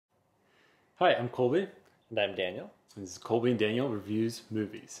Hi, I'm Colby. And I'm Daniel. This is Colby and Daniel Reviews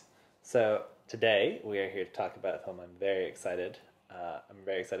Movies. So today we are here to talk about a film I'm very excited.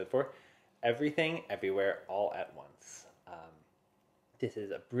 For, Everything, Everywhere, All at Once. This is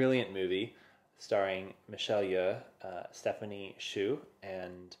a brilliant movie starring Michelle Yeoh, Stephanie Hsu,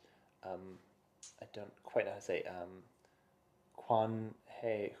 and I don't quite know how to say Kwan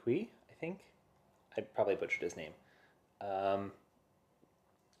Hei Hui. I think I probably butchered his name.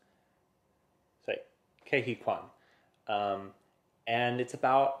 Sorry, Kei Kwan. And it's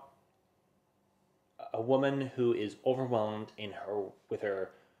about a woman who is overwhelmed with her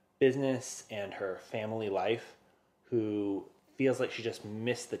business and her family life, who feels like she just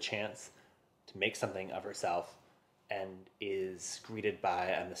missed the chance to make something of herself, and is greeted by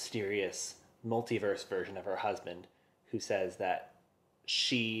a mysterious multiverse version of her husband who says that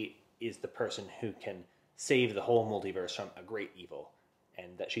she is the person who can save the whole multiverse from a great evil,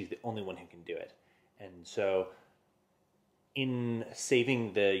 and that she's the only one who can do it. And so in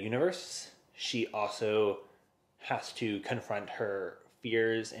saving the universe, she also has to confront her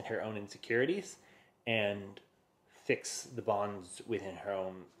fears and her own insecurities and fix the bonds within her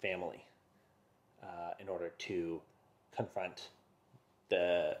own family in order to confront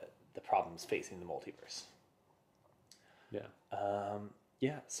the problems facing the multiverse.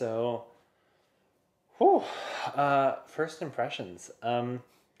 Yeah. So, first impressions.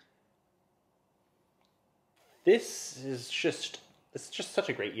 This is just such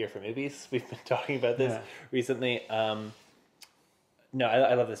a great year for movies. We've been talking about this recently. No,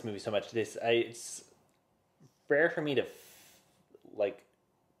 I love this movie so much. It's rare for me to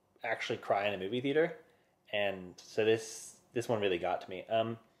actually cry in a movie theater, and so this one really got to me.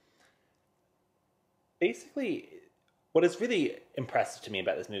 Basically, what is really impressive to me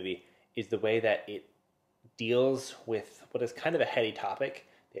about this movie is the way that it deals with what is kind of a heady topic.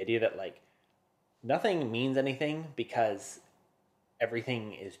 The idea that nothing means anything because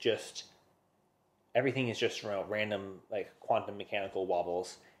everything is just random quantum mechanical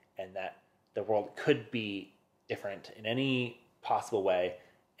wobbles, and that the world could be different in any possible way,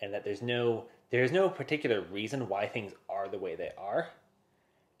 and that there's no particular reason why things are the way they are.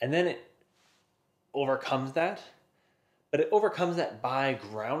 And then it overcomes that, but it overcomes that by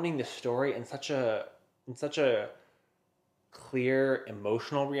grounding the story in such a clear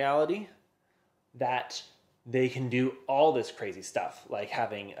emotional reality that they can do all this crazy stuff, like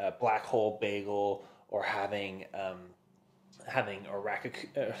having a black hole bagel, or having a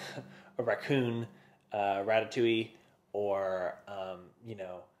raccoon ratatouille, or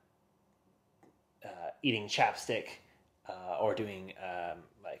eating chapstick, or doing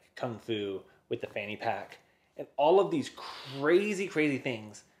kung fu with the fanny pack, and all of these crazy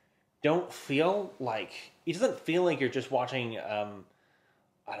things don't feel like it doesn't feel like you're just watching.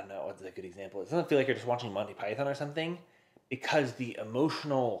 I don't know what's a good example. It doesn't feel like you're just watching Monty Python or something, because the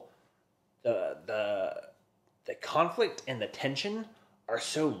emotional, the conflict and the tension are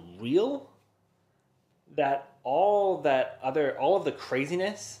so real that all of the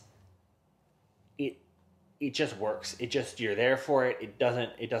craziness, it just works. It just, you're there for it. It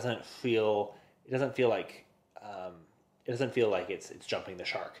doesn't feel like it's jumping the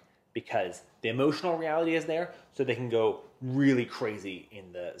shark, because the emotional reality is there, so they can go really crazy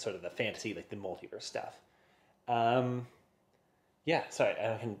in the sort of the fantasy, like the multiverse stuff. Sorry,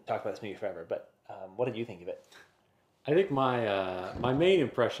 I can talk about this movie forever, but what did you think of it? I think my main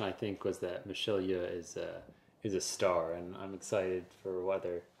impression, was that Michelle Yeoh is a star, and I'm excited for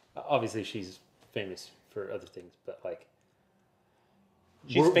whether. Obviously, she's famous for other things, but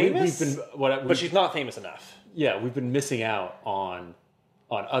she's famous, but she's not famous enough. Yeah, we've been missing out on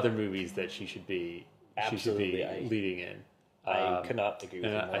other movies that she should be leading in. I could not agree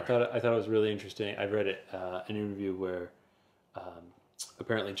with you more. I thought it was really interesting. I read an interview where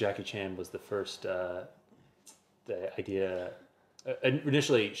apparently Jackie Chan was the first. The idea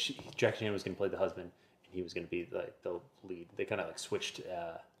initially, Jackie Chan was going to play the husband, and he was going to be the lead. They kind of switched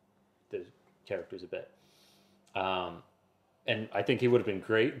the characters a bit, and I think he would have been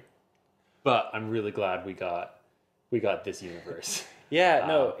great. But I'm really glad we got this universe.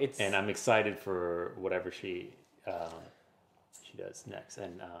 Yeah, and I'm excited for whatever she does next.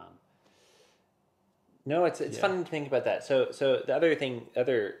 And it's fun to think about that. So the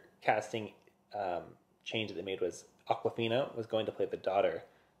other casting change that they made was Awkwafina was going to play the daughter,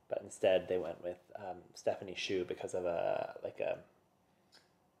 but instead they went with Stephanie Hsu because of a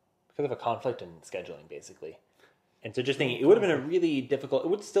conflict in scheduling, basically. And so just thinking, it would have been a really difficult. It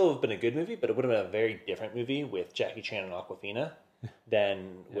would still have been a good movie, but it would have been a very different movie with Jackie Chan and Awkwafina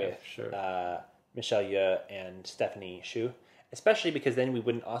than with Michelle Yeoh and Stephanie Hsu. Especially because then we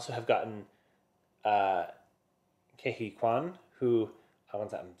wouldn't also have gotten Ke Huy Quan, who I'm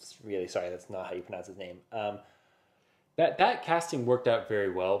really sorry, that's not how you pronounce his name. That casting worked out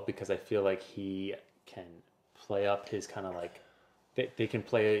very well because I feel like he can play up his kind of like they can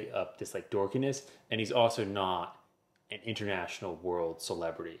play up this like dorkiness, and he's also not an international world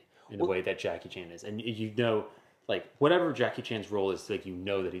celebrity in the way that Jackie Chan is. And you know, like whatever Jackie Chan's role is, like you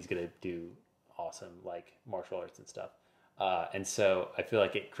know that he's gonna do awesome like martial arts and stuff. And so I feel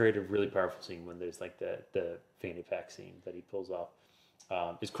like it created a really powerful scene when there's like the fanny pack scene that he pulls off.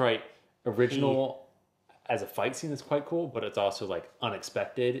 It's quite original as a fight scene. That's quite cool, but it's also like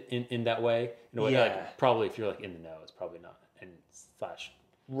unexpected in that way. In a way, Yeah. like, probably if you're like in the know, it's probably not. And slash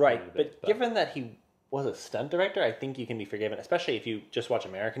Right, a but bit, given that he was a stunt director, I think you can be forgiven, especially if you just watch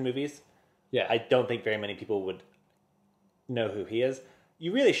American movies. yeah, I don't think very many people would know who he is.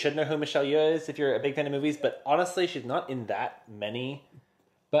 You really should know who Michelle Yeoh is if you're a big fan of movies, but honestly, she's not in that many.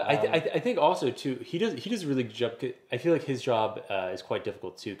 But I think also too he does a really good job. I feel like his job is quite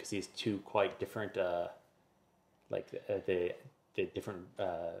difficult too because he has two quite different the different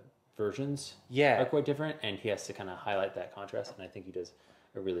versions Yeah. are quite different, and he has to kind of highlight that contrast. And I think he does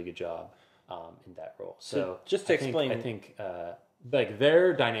a really good job in that role. So just to explain, I think like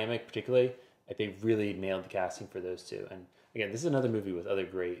their dynamic particularly, like they really nailed the casting for those two. And again, this is another movie with other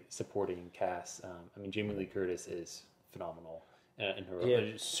great supporting casts. I mean, Jamie Lee Curtis is phenomenal in her role.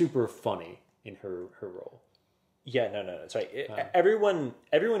 Yeah. Super funny in her role. Yeah, no. Sorry, everyone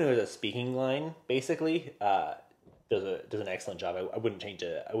who has a speaking line basically does an excellent job. I wouldn't change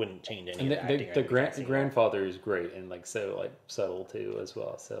it. I wouldn't change any And of the acting. the grandfather is great and like so like subtle too as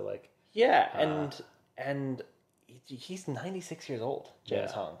well. So like yeah, and he's 96 years old.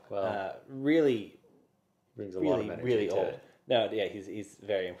 James Yeah, Hong. well, Really, brings a lot of energy really to old. it. No, yeah, he's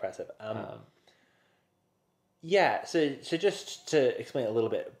very impressive. Yeah, so just to explain a little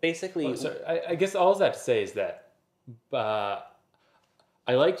bit, basically, So I guess all that to say is that I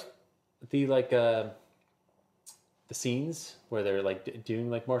liked the scenes where they're like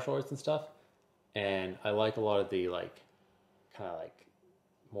doing like martial arts and stuff, and I like a lot of the like kind of like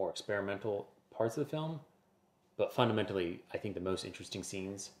more experimental parts of the film. But fundamentally, I think the most interesting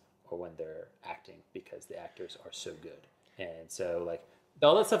scenes are when they're acting because the actors are so good, and so like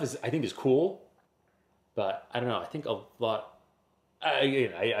all that stuff I think is cool. But I don't know. I think a lot.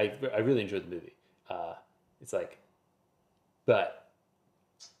 I really enjoyed the movie. It's like, but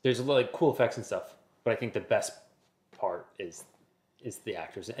there's a lot of like, cool effects and stuff. But I think the best part is the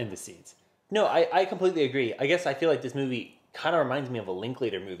actors and the scenes. no, I completely agree. I guess I feel like this movie kind of reminds me of a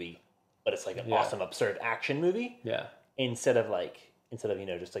Linklater movie, but it's like an awesome, absurd action movie. Yeah, Instead of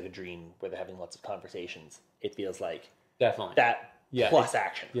just like a dream where they're having lots of conversations. It feels like definitely that plus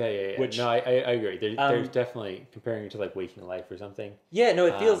action. Yeah. Which, no, I agree. There's definitely comparing it to like Waking Life or something. yeah, no,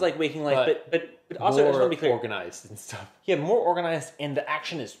 it feels like Waking Life, but also I just more want to be clear. organized and stuff. Yeah, more organized, and the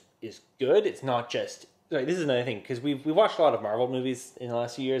action is good. It's not just. Sorry, this is another thing because we watched a lot of Marvel movies in the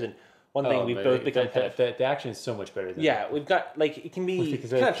last few years, and one thing we've both become the action is so much better than we've got like it can be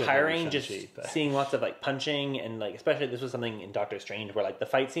because kind of that's tiring Shang-Chi, just but- seeing lots of like punching and like especially this was something in Doctor Strange where like the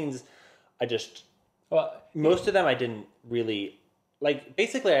fight scenes, most of them I didn't really like.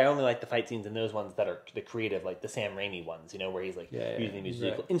 Basically, I only like the fight scenes in those ones that are the creative, like the Sam Raimi ones, where he's like using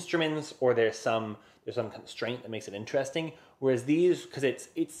musical instruments or there's some constraint that makes it interesting. Whereas these, because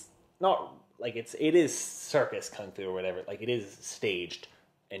it's not like it is circus kung fu or whatever, like it is staged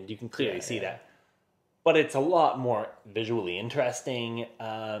and you can clearly see that. But it's a lot more visually interesting.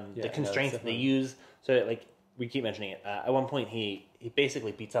 The constraints that they use, so like we keep mentioning it. At one point, he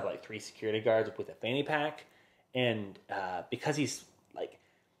basically beats up like 3 security guards with a fanny pack, and because he's like,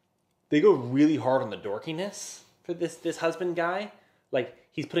 they go really hard on the dorkiness for this husband guy. Like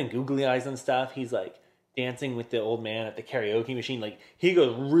he's putting googly eyes on stuff. He's like dancing with the old man at the karaoke machine. Like he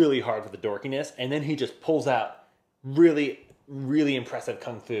goes really hard for the dorkiness, and then he just pulls out really really impressive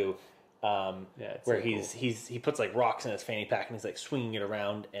kung fu. Where he puts like rocks in his fanny pack and he's like swinging it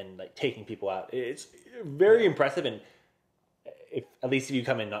around and like taking people out. It's very impressive, and at least if you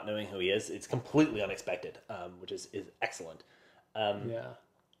come in not knowing who he is, it's completely unexpected, which is excellent. So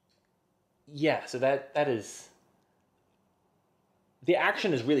that is the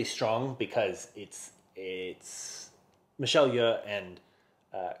action is really strong because it's Michelle Yeoh and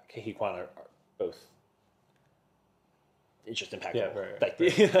Ke Huy Quan are both. It's just impeccable.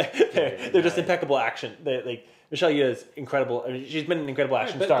 They're just impeccable action. Like Michelle Yeoh is incredible. I mean, she's been an incredible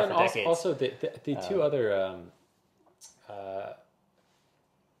action star for decades. Also, the two other, I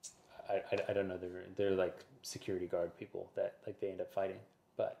don't know, they're like security guard people that like they end up fighting,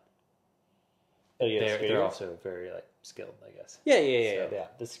 but they're also very like skilled, I guess. Yeah.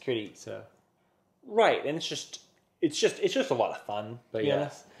 The security. So Right, and it's just a lot of fun, to But be yeah,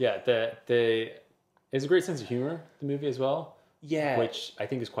 honest. yeah, there's a great sense of humor, the movie as well, Yeah. which I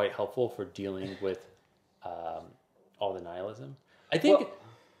think is quite helpful for dealing with um, all the nihilism. I think, Well,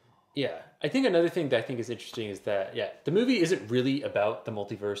 yeah, I think another thing that I think is interesting is that, yeah, the movie isn't really about the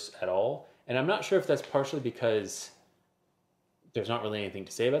multiverse at all. And I'm not sure if that's partially because there's not really anything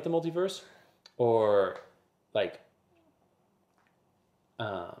to say about the multiverse, or like,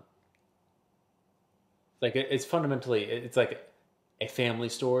 uh, it's fundamentally, it's like a family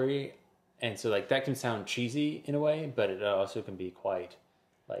story. And so like that can sound cheesy in a way, but it also can be quite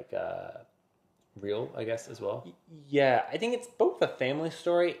like real, I guess, as well. yeah, I think it's both a family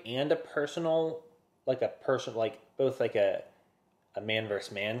story and a personal, like both like a man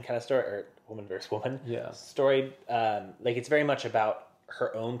versus man kind of story, or woman versus woman Yeah. story. Like it's very much about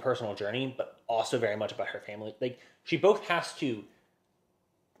her own personal journey, but also very much about her family. Like she both has to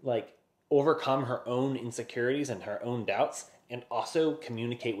like overcome her own insecurities and her own doubts, and also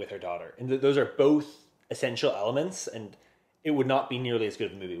communicate with her daughter. And those are both essential elements, and it would not be nearly as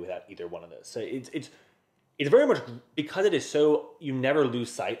good of a movie without either one of those. So it's very much, because it is so, you never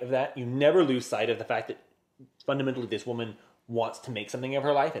lose sight of that. You never lose sight of the fact that fundamentally this woman wants to make something of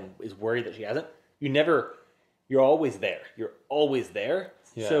her life and is worried that she hasn't. You're always there. You're always there.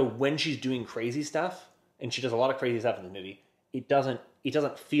 Yeah. So when she's doing crazy stuff, and she does a lot of crazy stuff in the movie, it doesn't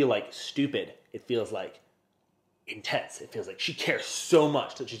feel like stupid. It feels like intense. It feels like she cares so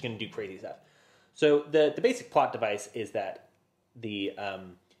much that she's going to do crazy stuff. So the basic plot device is that there's a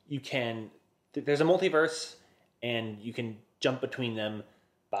multiverse, and you can jump between them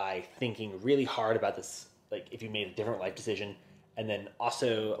by thinking really hard about this. Like if you made a different life decision, and then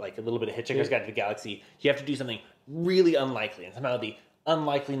also like a little bit of Hitchhiker's Guide to the Galaxy, you have to do something really unlikely, and somehow the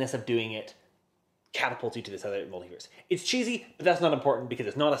unlikeliness of doing it catapults you to this other multiverse. It's cheesy, but that's not important because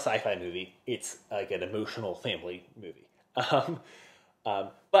it's not a sci-fi movie. It's like an emotional family movie.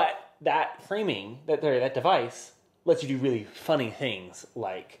 But that framing, that device, lets you do really funny things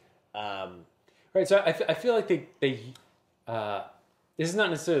like. Right. So I feel like they this is not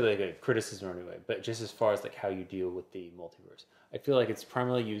necessarily like a criticism or anyway, but just as far as like how you deal with the multiverse, I feel like it's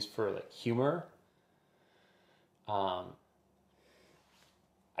primarily used for like humor,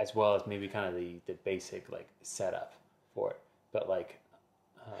 as well as maybe kind of the basic like setup for it. But like,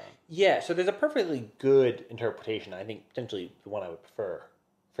 Yeah, so there's a perfectly good interpretation, I think potentially the one I would prefer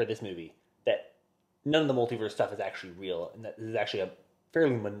for this movie, that none of the multiverse stuff is actually real, and that this is actually a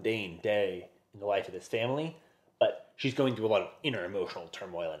fairly mundane day in the life of this family, but she's going through a lot of inner emotional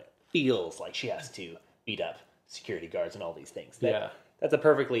turmoil, and it feels like she has to beat up security guards and all these things. That's a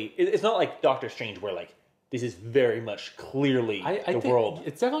perfectly... It's not like Doctor Strange where like this is very much clearly I the think world.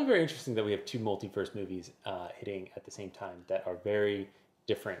 it's definitely very interesting that we have two multiverse movies hitting at the same time that are very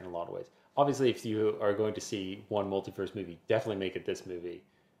different in a lot of ways. Obviously, if you are going to see one multiverse movie, definitely make it this movie.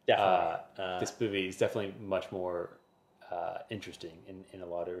 Definitely. This movie is definitely much more interesting in a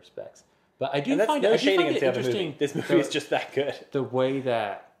lot of respects. But I do And that's find no I do shading find it against the other interesting. movie. This movie is just that good. The way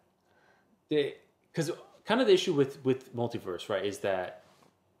that because kind of the issue with multiverse, right, is that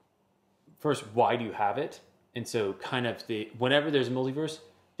first, why do you have it? And so kind of whenever there's a multiverse,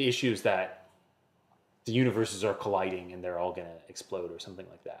 the issue is that the universes are colliding and they're all going to explode or something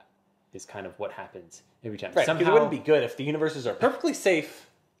like that. Is kind of what happens every time. Right, because it wouldn't be good if the universes are perfectly safe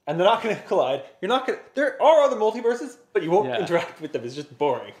and they're not going to collide. There are other multiverses, but you won't interact with them. It's just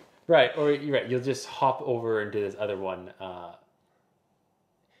boring. Right, or you're right. You'll just hop over into this other one.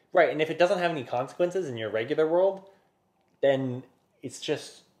 Right, and if it doesn't have any consequences in your regular world, then it's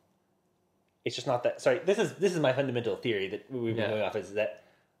just not that. Sorry, this is my fundamental theory that we've been going off, is that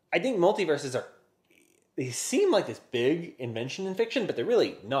I think multiverses they seem like this big invention in fiction, but they're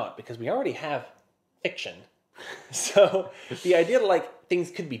really not, because we already have fiction. So the idea that like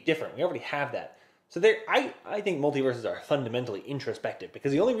things could be different, we already have that. So I think multiverses are fundamentally introspective,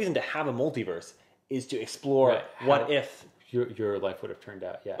 because the only reason to have a multiverse is to explore what if your life would have turned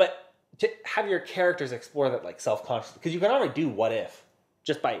out. Yeah, but to have your characters explore that like self-consciously, because you can already do what if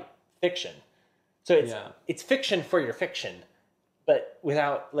just by fiction. So it's fiction for your fiction, but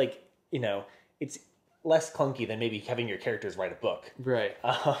without like, it's less clunky than maybe having your characters write a book. Right.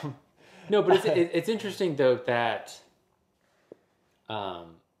 No, but it's interesting though that, like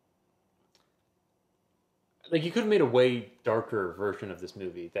you could have made a way darker version of this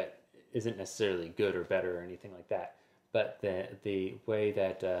movie that isn't necessarily good or better or anything like that. But the way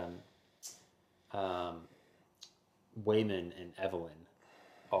that Wayman and Evelyn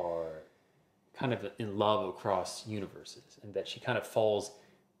are kind of in love across universes, and that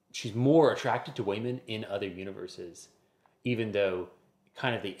she's more attracted to Wayman in other universes, even though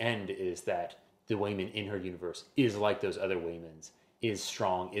kind of the end is that the Wayman in her universe is like those other Waymans, is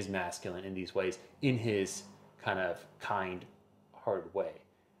strong, is masculine in these ways, in his kind of kind, hard way.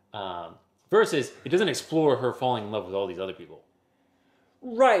 Versus, it doesn't explore her falling in love with all these other people.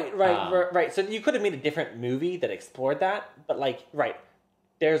 Right. So you could have made a different movie that explored that, but like, right,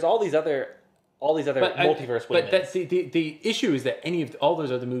 there's all these other multiverse women. But that's the issue is that all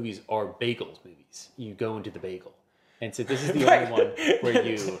those other movies are bagels movies. You go into the bagel, and so this is the only one where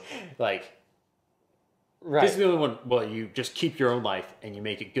you like. Right. This is the only one. Well, you just keep your own life and you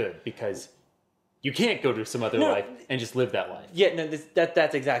make it good because you can't go to some other life and just live that life. Yeah, no,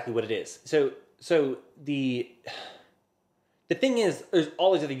 that's exactly what it is. So the thing is, there's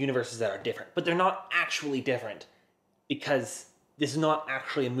all these other universes that are different, but they're not actually different because this is not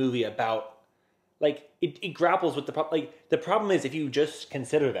actually a movie about. Like it grapples with the problem. Like the problem is if you just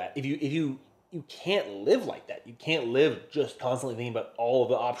consider that if you can't live like that, you can't live just constantly thinking about all of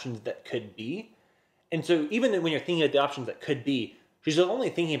the options that could be. And so even when you're thinking about the options that could be, she's only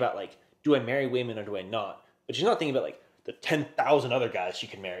thinking about like, do I marry Wayman or do I not? But she's not thinking about like the 10,000 other guys she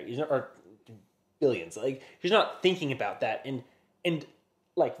can marry, or billions. Like she's not thinking about that. And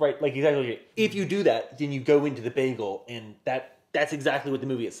like right, like exactly. If you do that, then you go into the bagel, and that's exactly what the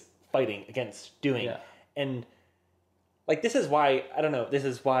movie is fighting against doing. Yeah. And like this is why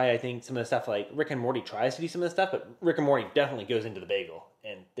I think some of the stuff like Rick and Morty tries to do some of the stuff, but Rick and Morty definitely goes into the bagel,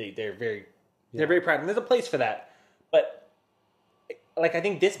 and they're very proud, and there's a place for that. But like I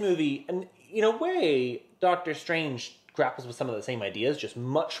think this movie, and in a way, Doctor Strange grapples with some of the same ideas, just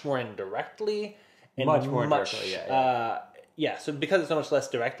much more indirectly, and much more indirectly. So because it's so much less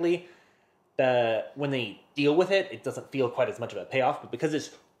directly, when they deal with it, it doesn't feel quite as much of a payoff. But because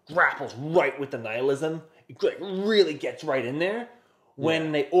it's grapples right with the nihilism, it like really gets right in there.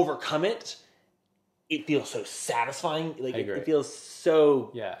 When they overcome it, it feels so satisfying. Like it feels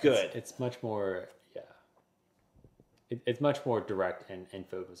so good. It's much more it's much more direct and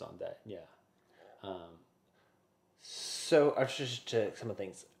focused on that. So just to some of the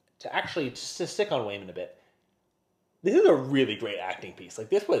things to stick on Wayman a bit. This is a really great acting piece. Like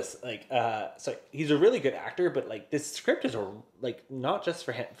this was like so he's a really good actor, but like this script is like not just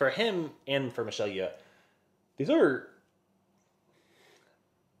for him and for Michelle Yeoh. These are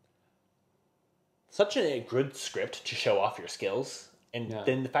such a good script to show off your skills, and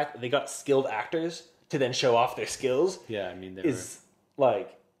then the fact that they got skilled actors to then show off their skills. Yeah, I mean, is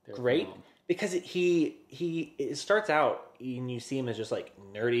like great because it starts out and you see him as just like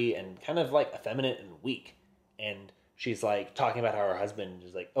nerdy and kind of like effeminate and weak, and she's like talking about how her husband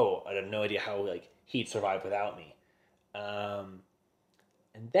is like, oh, I have no idea how like he'd survive without me.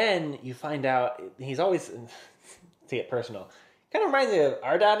 And then you find out he's always, to get personal, kind of reminds me of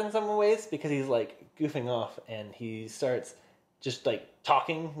our dad in some ways because he's like goofing off and he starts just like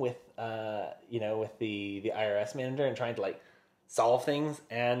talking with, with the IRS manager and trying to like solve things.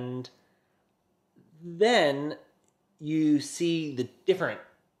 And then you see the different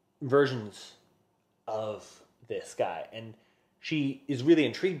versions of this guy, and she is really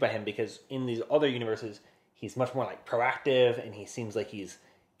intrigued by him because in these other universes he's much more like proactive, and he seems like he's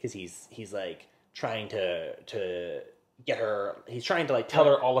like trying to get her, he's trying to like tell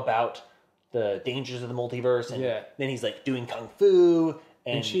her all about the dangers of the multiverse, and then he's like doing kung fu,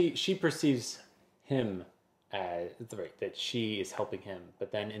 and she perceives him as that she is helping him,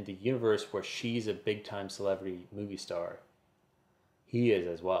 but then in the universe where she's a big time celebrity movie star, he is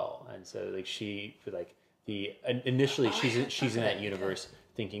as well. And so like initially she's in that universe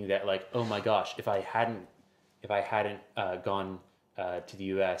thinking that like, oh my gosh, if I hadn't gone to the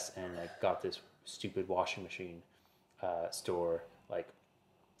US and like got this stupid washing machine store, like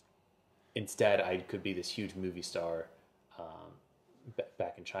instead I could be this huge movie star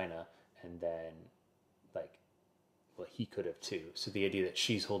back in China, and then like, well, he could have too. So the idea that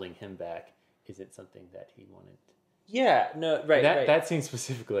she's holding him back isn't something that he wanted. That scene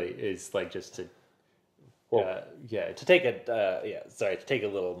specifically is like just to to take a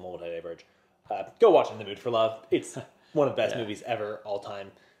little moment to diverge. Go watch In the Mood for Love. It's one of the best movies ever, all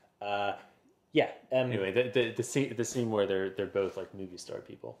time. Anyway, the scene where they're both like movie star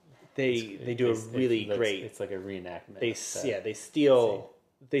people. They do a really great. It's like a reenactment.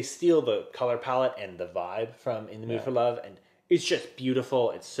 They steal the color palette and the vibe from In the Mood for Love, and it's just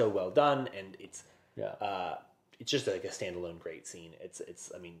beautiful. It's so well done, and it's just like a standalone great scene.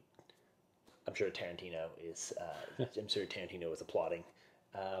 It's I mean, I'm sure Tarantino is. I'm sure Tarantino was applauding.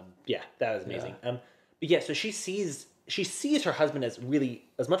 That was amazing. So she sees her husband as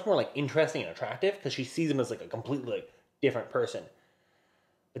much more like interesting and attractive because she sees him as like a completely like different person.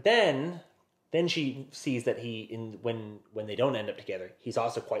 But then she sees that when they don't end up together, he's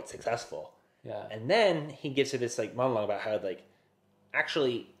also quite successful, Yeah. And then he gives her this like monologue about how like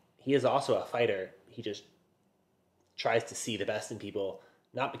actually he is also a fighter. He just tries to see the best in people,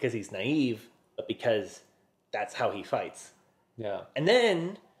 not because he's naive, but because that's how he fights. Yeah. And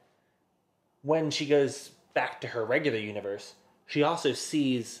then when she goes back to her regular universe, she also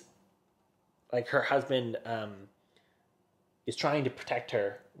sees like her husband is trying to protect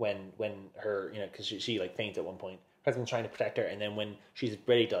her when her, because she like faints at one point. Her husband's trying to protect her, and then when she's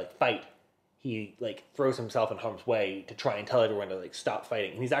ready to like fight, he like throws himself in harm's way to try and tell everyone to like stop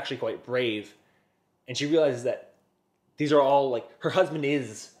fighting. And he's actually quite brave. And she realizes that these are all like her husband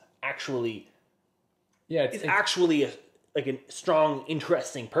is actually it's actually a strong,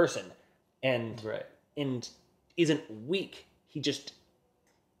 interesting person, and right. and isn't weak. He just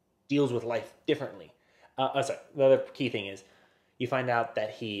deals with life differently. Sorry. The other key thing is you find out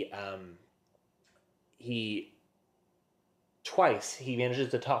that he twice he manages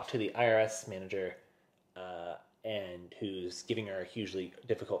to talk to the IRS manager, and who's giving her a hugely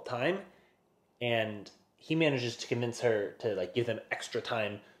difficult time, and he manages to convince her to like give them extra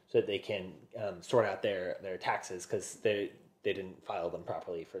time so that they can sort out their taxes because they didn't file them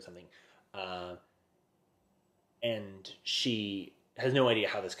properly for something, and she has no idea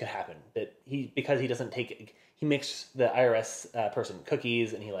how this could happen. But because he doesn't take, he makes the IRS person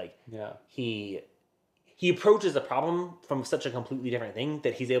cookies, and he approaches the problem from such a completely different thing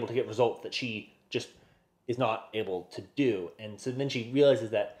that he's able to get results that she just is not able to do. And so then she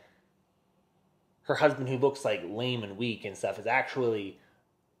realizes that her husband, who looks like lame and weak and stuff, is actually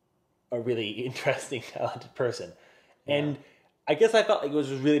a really interesting, talented person. Yeah. And I guess I felt like it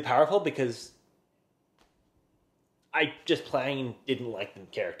was really powerful because I just plain didn't like the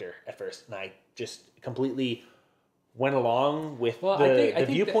character at first, and I just completely went along with the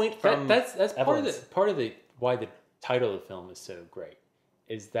viewpoint from that's Evelyn's. part of the why the title of the film is so great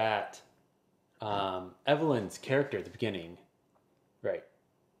is that Evelyn's character at the beginning, right,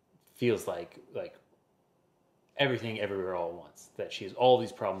 feels like everything everywhere all at once, that she has all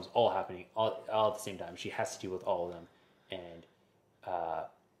these problems all happening all at the same time. She has to deal with all of them, and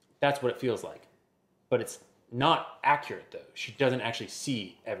that's what it feels like. But it's not accurate though. She doesn't actually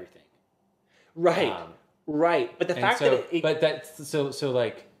see everything. Right. Right. But the fact that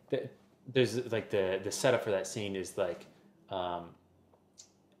there's like the setup for that scene is like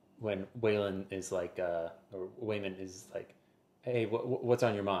when Waylon is like or Wayman is like, hey, what's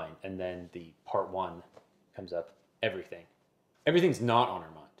on your mind? And then the part one comes up, everything's not on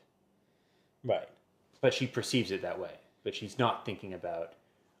her mind, right? But she perceives it that way. But she's not thinking about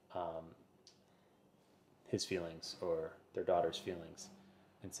his feelings or their daughter's feelings.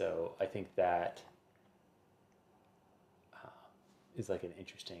 And so I think that is like an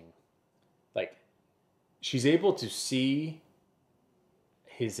interesting, like, she's able to see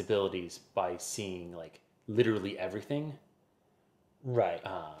his abilities by seeing like literally everything. Right.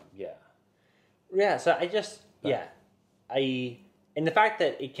 Yeah. Yeah. So and the fact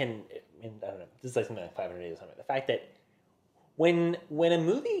that it can, I don't know, this is like something like 500 Days or something. The fact that when a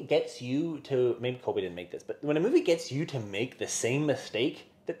movie gets you to, maybe Colby didn't make this, but when a movie gets you to make the same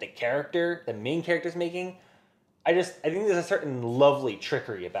mistake that the main character's making, I think there's a certain lovely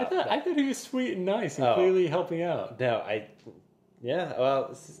trickery about that. I thought he was sweet and nice and clearly helping out. No,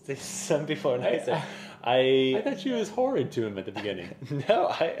 well, some people are nicer. I thought she was horrid to him at the beginning. No,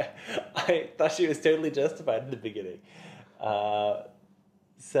 I thought she was totally justified in the beginning.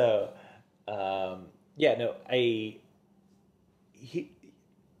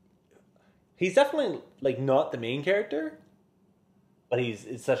 He's definitely like not the main character, but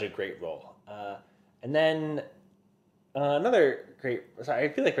it's such a great role. And then another great. Sorry, I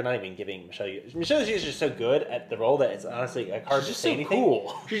feel like we're not even giving Michelle Yeoh. Michelle Yeoh is just so good at the role that it's honestly like hard to say anything.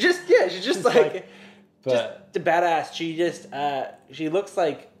 Cool. She's just like just a badass. She looks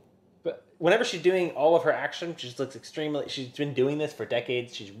like. But whenever she's doing all of her action, she just looks extremely. She's been doing this for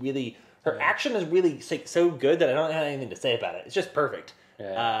decades. Her action is really so good that I don't have anything to say about it. It's just perfect.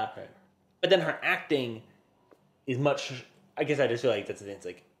 Yeah, right. But then her acting is much. I guess I just feel like that's the thing. It's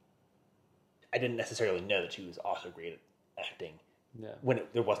like I didn't necessarily know that she was also great at acting when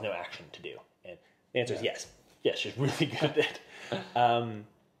there was no action to do. And the answer is yes. Yes, she's really good at it.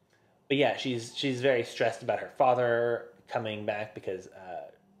 But yeah, she's very stressed about her father coming back because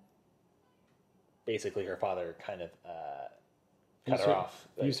basically her father kind of cut her off.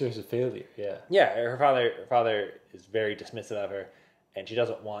 Views her as a failure. Yeah. Yeah, her father is very dismissive of her, and she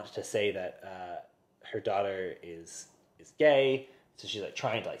doesn't want to say that her daughter is gay. So she's like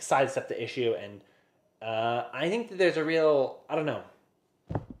trying to like sidestep the issue, and I think that there's a real, I don't know.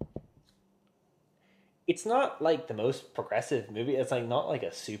 It's not like the most progressive movie. It's like not like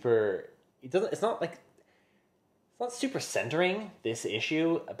a super it doesn't. It's not super centering this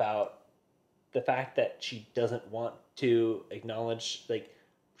issue about the fact that she doesn't want to acknowledge, like,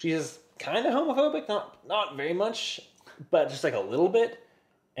 she's kind of homophobic, not very much, but just like a little bit.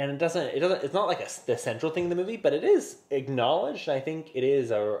 And it's not like the central thing in the movie, but it is acknowledged. I think it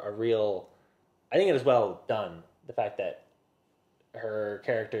is a real, I think it is well done. The fact that her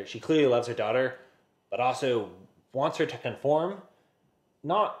character, she clearly loves her daughter, but also wants her to conform,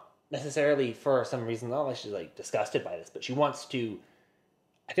 not necessarily for some reason, not like she's like disgusted by this, but she wants to,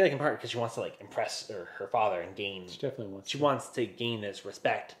 I feel like in part because she wants to like impress her father and gain, She definitely wants she to. wants to gain this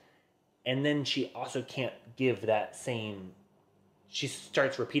respect. And then she also can't give that same, she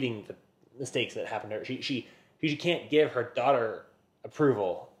starts repeating the mistakes that happened to her. She can't give her daughter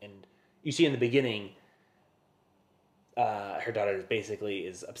approval. And you see in the beginning, her daughter basically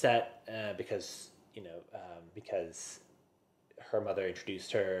is upset because, because her mother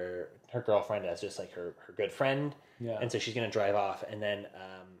introduced her girlfriend as just like her good friend. Yeah. And so she's going to drive off. And then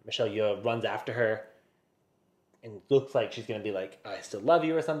Michelle Yeoh runs after her and looks like she's going to be like, I still love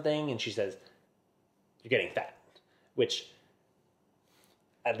you or something. And she says, you're getting fat, which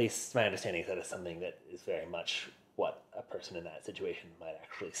at least my understanding is that is something that is very much what a person in that situation might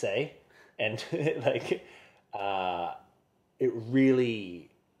actually say. And like, it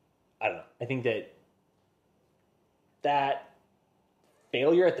really, I don't know. I think that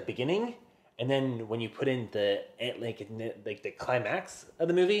failure at the beginning, and then when you put in the climax of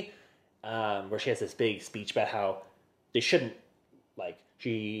the movie, where she has this big speech about how they shouldn't, like,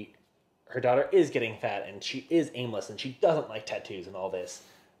 her daughter is getting fat and she is aimless and she doesn't like tattoos and all this,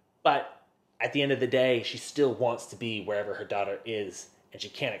 but at the end of the day she still wants to be wherever her daughter is and she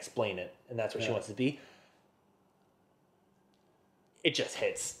can't explain it, and that's what she wants to be. It just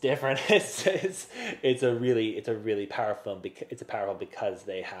hits different. It's a really powerful film. It's a powerful because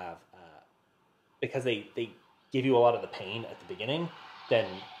they have because they give you a lot of the pain at the beginning. Then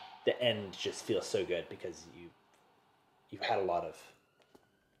the end just feels so good because you've had a lot of,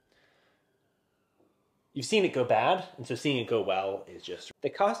 you've seen it go bad, and so seeing it go well is just, the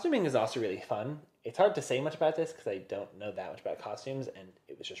costuming is also really fun. It's hard to say much about this because I don't know that much about costumes, and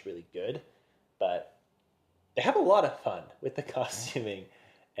it was just really good, but they have a lot of fun with the costuming.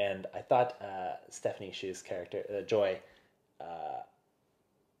 And I thought Stephanie Shu's character, Joy, I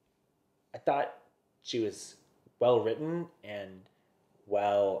thought she was well written and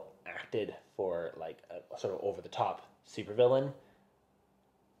well acted for like a sort of over the top supervillain,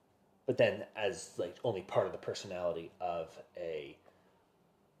 but then as like only part of the personality of a,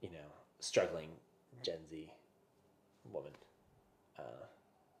 struggling Gen Z woman,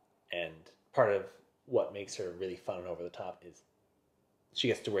 and part of what makes her really fun and over the top is she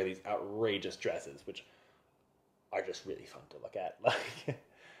gets to wear these outrageous dresses, which are just really fun to look at. Like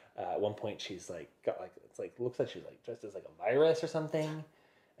at one point she's like got like, it's like, looks like she's like dressed as like a virus or something.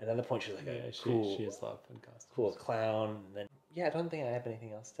 And another point she's like she has a lot of fun costumes. Cool clown. And then I don't think I have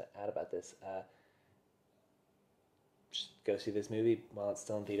anything else to add about this. Just go see this movie while it's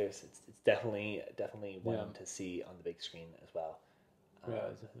still in theaters. It's definitely one to see on the big screen as well. Yeah,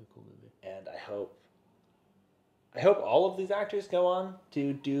 it's definitely a cool movie. And I hope all of these actors go on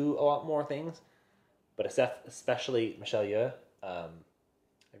to do a lot more things, but especially Michelle Yeoh. I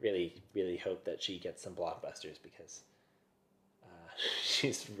really, really hope that she gets some blockbusters because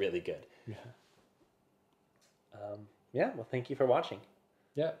she's really good. Yeah. Well, thank you for watching.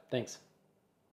 Yeah, thanks.